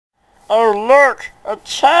Oh look! A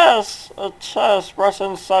chest! A chest! What's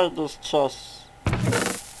inside this chest?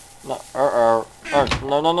 No, no, no,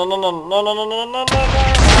 no, no, no, no, no, no, no, no, no, no.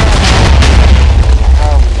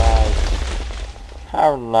 How nice.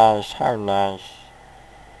 How nice, how nice.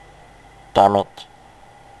 Damn it.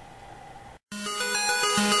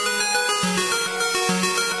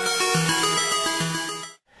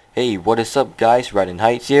 Hey, what is up guys,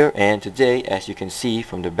 RaidenHides here, and today, as you can see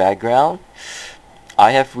from the background,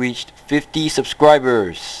 I have reached 50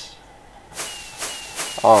 subscribers.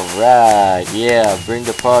 Alright, yeah, bring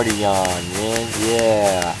the party on, man,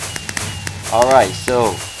 yeah. Alright,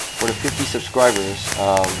 so, for the 50 subscribers,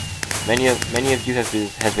 many of you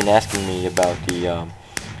has been asking me about the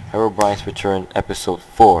Herobrine's Return episode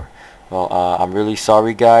 4. Well, I'm really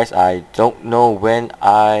sorry guys, I don't know when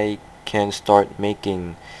I can start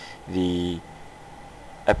making the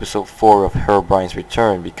episode 4 of Herobrine's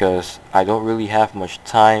Return, because I don't really have much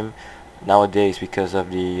time nowadays because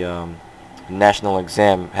of the national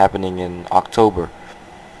exam happening in October.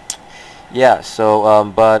 Yeah, so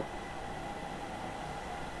but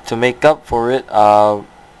to make up for it,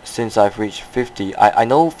 since I've reached 50, I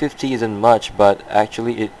know 50 isn't much, but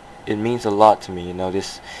actually it means a lot to me, you know,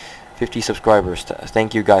 this 50 subscribers.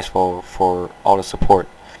 Thank you guys for all the support.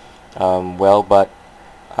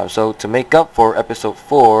 So to make up for episode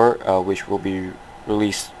 4, which will be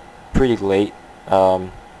released pretty late,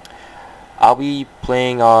 I'll be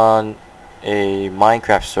playing on a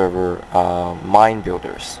Minecraft server, Mine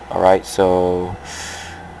Builders. Alright, so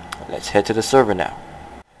let's head to the server now.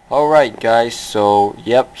 Alright guys, so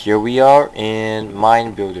yep, here we are in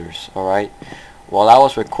Mine Builders. Alright, while I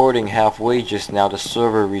was recording halfway just now, the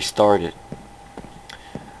server restarted.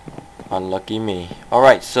 Unlucky me.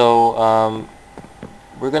 Alright, so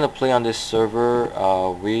we're gonna play on this server.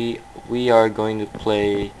 We are going to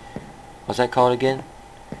play, what's that called again?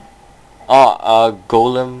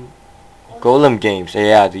 Golem Games.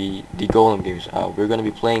 Yeah, the Golem Games. We're gonna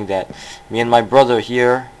be playing that. Me and my brother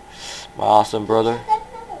here, my awesome brother.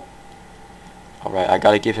 Alright, I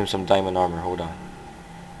gotta give him some diamond armor. Hold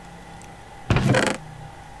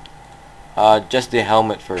on. Just the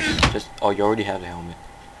helmet first. Oh, you already have the helmet.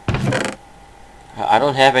 I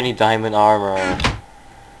don't have any diamond armor.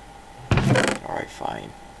 Alright,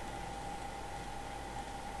 fine.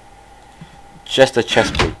 Just a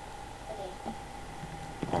chest plate.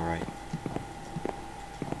 Alright.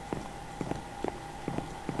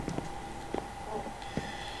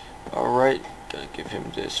 Alright, gotta give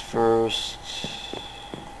him this first.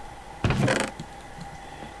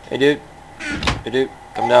 Hey dude. Hey dude,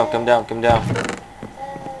 come down, come down, come down.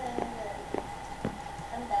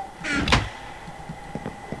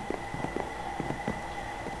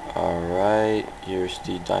 Alright, here's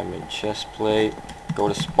the diamond chest plate. Go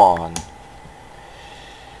to spawn.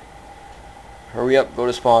 Hurry up, go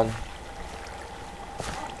to spawn.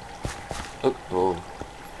 Oh, whoa.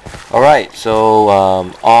 Alright, so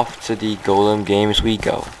off to the Golem Games we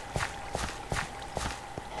go.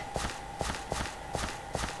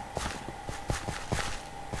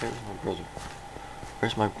 Where's my brother?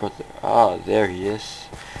 Where's my brother? Ah, there he is.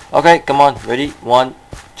 Okay, come on, ready? 1,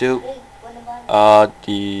 2.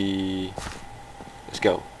 Let's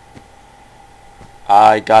go.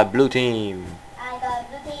 I got blue team.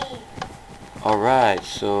 Alright,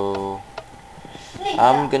 so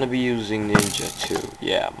I'm gonna be using ninja too.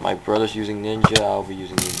 Yeah, my brother's using ninja, I'll be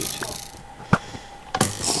using ninja too.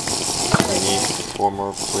 We need 4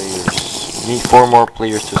 more players. We need 4 more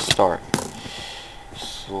players to start.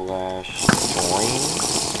 Slash join.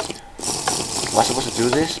 Am I supposed to do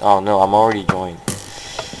this? Oh no, I'm already joined.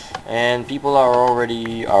 And people are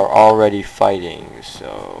already fighting,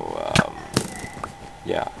 so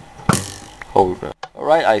yeah. Hold on.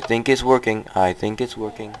 Alright, I think it's working. I think it's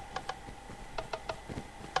working.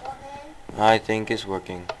 I think it's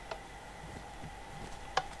working.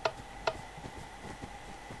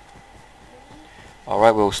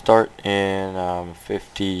 Alright, we'll start in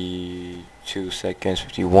 52 seconds,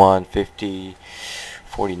 51, 50,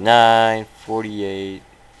 49, 48.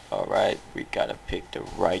 Alright, we gotta pick the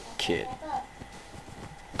right kit.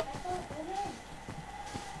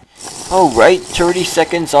 Alright, 30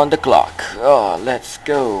 seconds on the clock. Oh, let's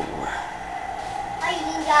go.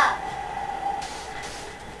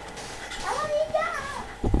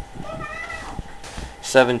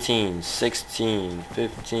 17, 16,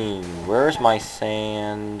 15. Where's my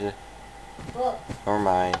sand? Or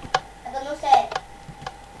mine?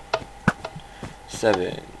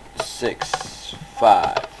 7, 6,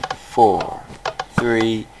 5, 4,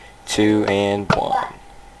 3, 2, and 1.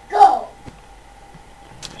 Go!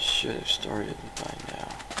 I should have started by now.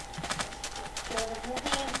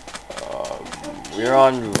 We're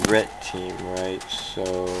on red team, right?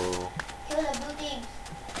 So. Kill the blue team.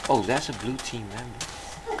 Oh, that's a blue team member.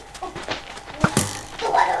 You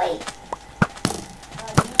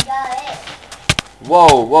got it.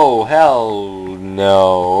 Whoa, whoa, hell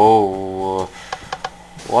no.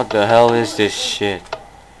 What the hell is this shit?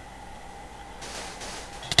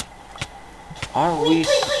 Aren't we...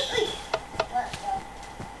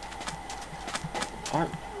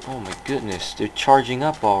 Aren't... Oh my goodness, they're charging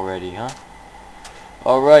up already, huh?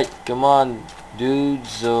 Alright, come on,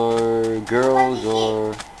 dudes or girls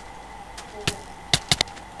or...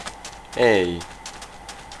 Hey.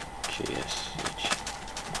 KSH.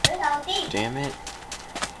 Damn it.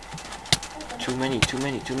 Too many.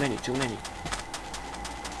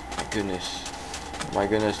 My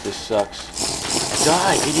goodness, this sucks.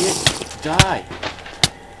 Die, idiot! Die!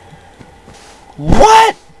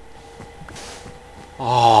 What?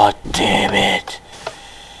 Oh, damn it!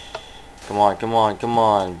 Come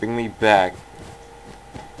on, bring me back.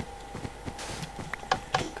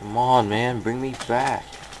 Come on, man, bring me back.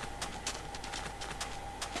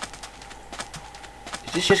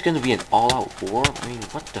 Is this just gonna be an all-out war? I mean,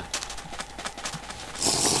 what the...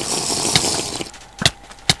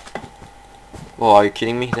 Oh, are you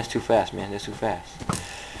kidding me? That's too fast, man. That's too fast.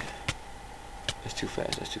 That's too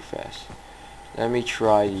fast. Let me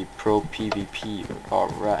try the pro PvP.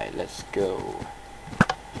 Alright, let's go.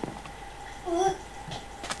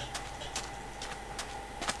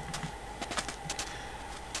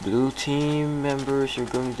 Blue team members are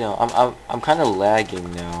going down. I'm kind of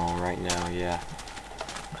lagging now, right now, yeah.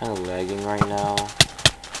 Kind of lagging right now.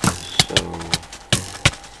 So...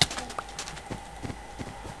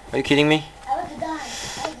 Are you kidding me?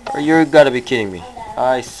 Or you gotta be kidding me.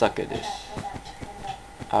 I suck at this.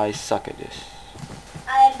 I suck at this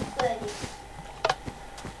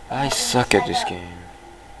game.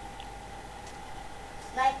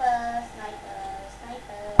 Sniper.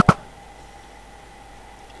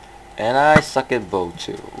 And I suck at bow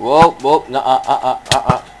too. Whoa, no,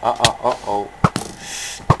 uh-oh.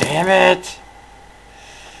 Damn it!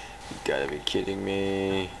 You gotta be kidding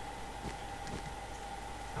me.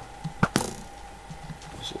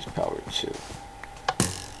 This is power 2.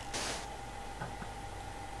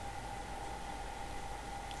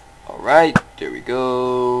 Alright, there we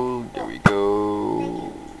go.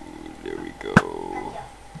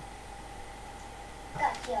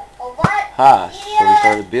 Ha, so we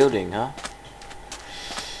started building, huh?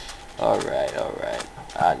 Alright.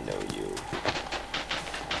 I know you.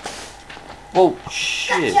 Whoa,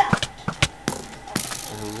 shit.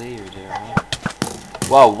 There's a layer there, huh?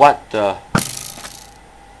 Wow, what the...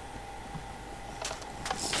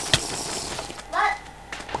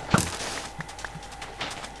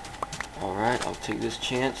 Alright, I'll take this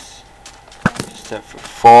chance. Step for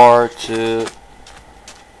 4 to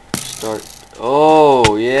start.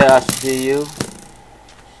 Oh, yeah, I see you.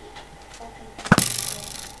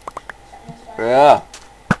 Yeah.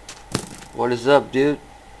 What is up, dude?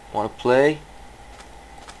 Wanna play?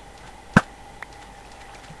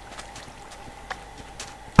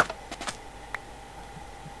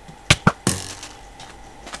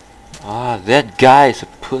 Ah, that guy is a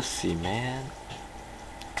pussy, man.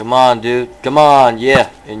 Come on, dude. Come on,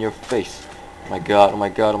 yeah, in your face. Oh my god.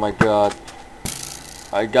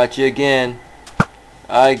 I got you again.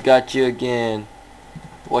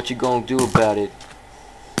 What you gonna do about it?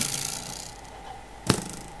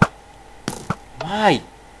 My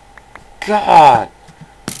god.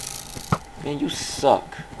 Man, you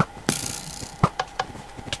suck.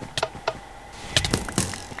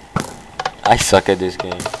 I suck at this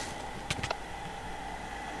game.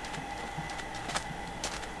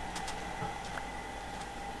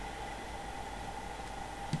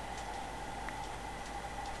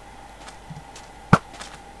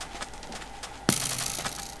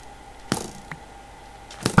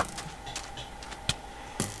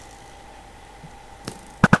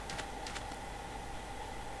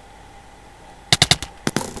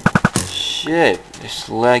 Shit, it's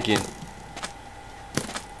lagging.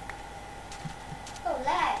 Oh,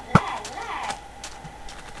 lag.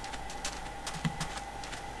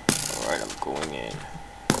 Alright, I'm going in.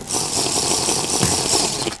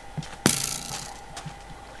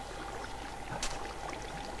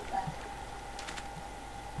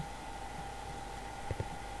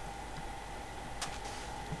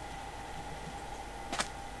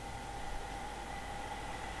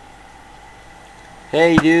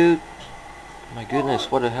 Hey, dude. My goodness,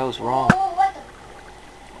 what the hell is wrong? What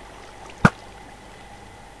the?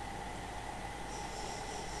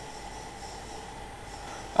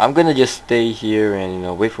 I'm gonna just stay here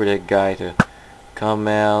and wait for that guy to come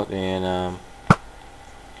out and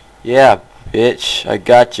Yeah, bitch, I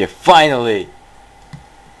got you finally.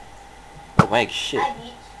 Oh my shit. Hi,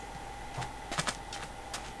 bitch.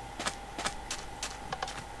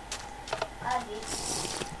 Hi,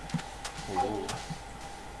 bitch. Hi, bitch.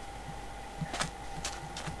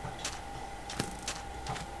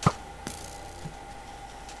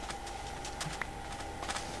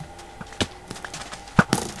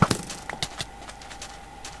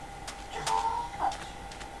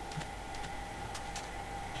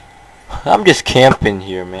 I'm just camping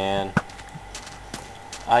here, man.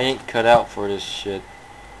 I ain't cut out for this shit.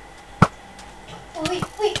 Wait.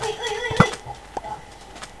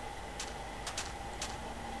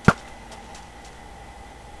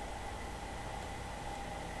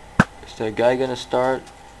 Is that guy gonna start?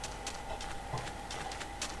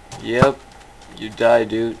 Yep. You die,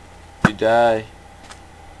 dude. You die.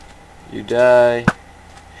 You die.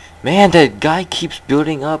 Man, that guy keeps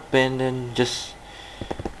building up and then just...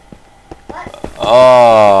 What?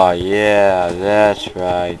 Oh, yeah, that's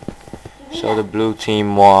right. So the blue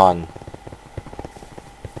team won.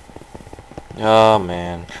 Oh,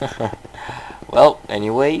 man. Well,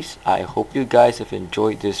 anyways, I hope you guys have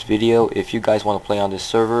enjoyed this video. If you guys want to play on this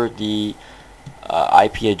server, the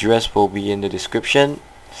IP address will be in the description.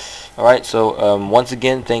 Alright, so once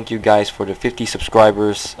again, thank you guys for the 50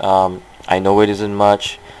 subscribers. I know it isn't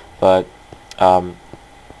much, but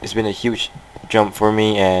it's been a huge jump for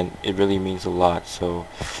me, and it really means a lot. So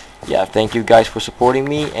yeah, thank you guys for supporting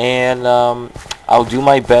me, and I'll do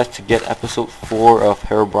my best to get episode 4 of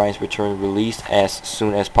Herobrine's Return released as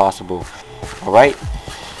soon as possible. Alright,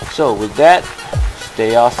 so with that,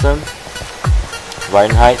 stay awesome.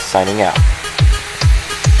 RaidenHides signing out.